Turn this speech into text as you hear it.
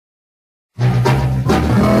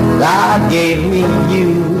God gave me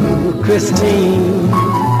you, Cristien.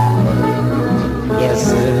 Yes,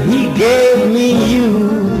 sir, he gave me you,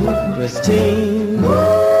 Cristien.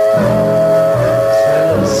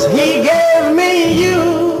 Since he gave me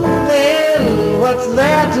you, then what's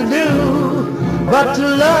there to do but to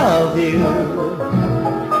love you,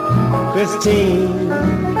 Cristien?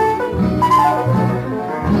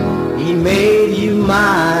 He made you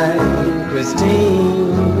mine,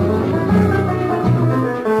 Cristien.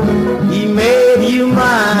 He made you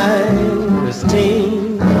mine,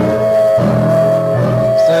 Cristien.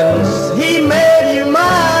 Since he made you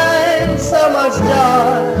mine, so much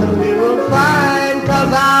joy we will find,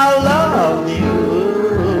 'cause I love you,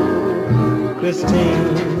 Cristien.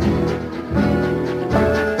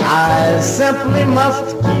 I simply must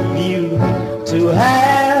keep you to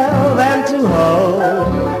have and to hold.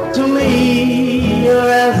 To me,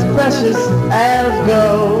 you're as precious as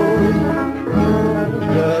gold.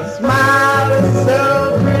 Your smile is so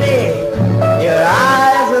pretty, your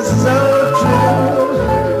eyes are so true.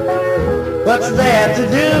 What's there to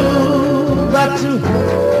do but to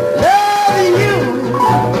love you?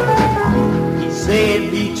 He said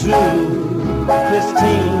be true,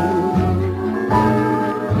 Cristien.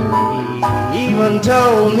 He even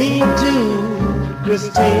told me to,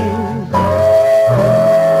 Cristien.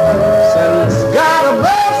 Since God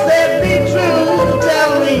above said be true,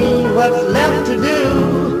 tell me what's left to do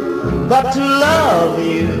but to love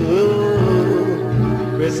you,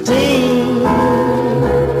 Cristien.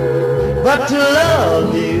 But to love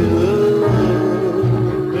you,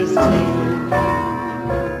 Cristien.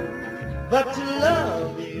 But to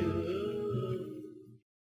love you.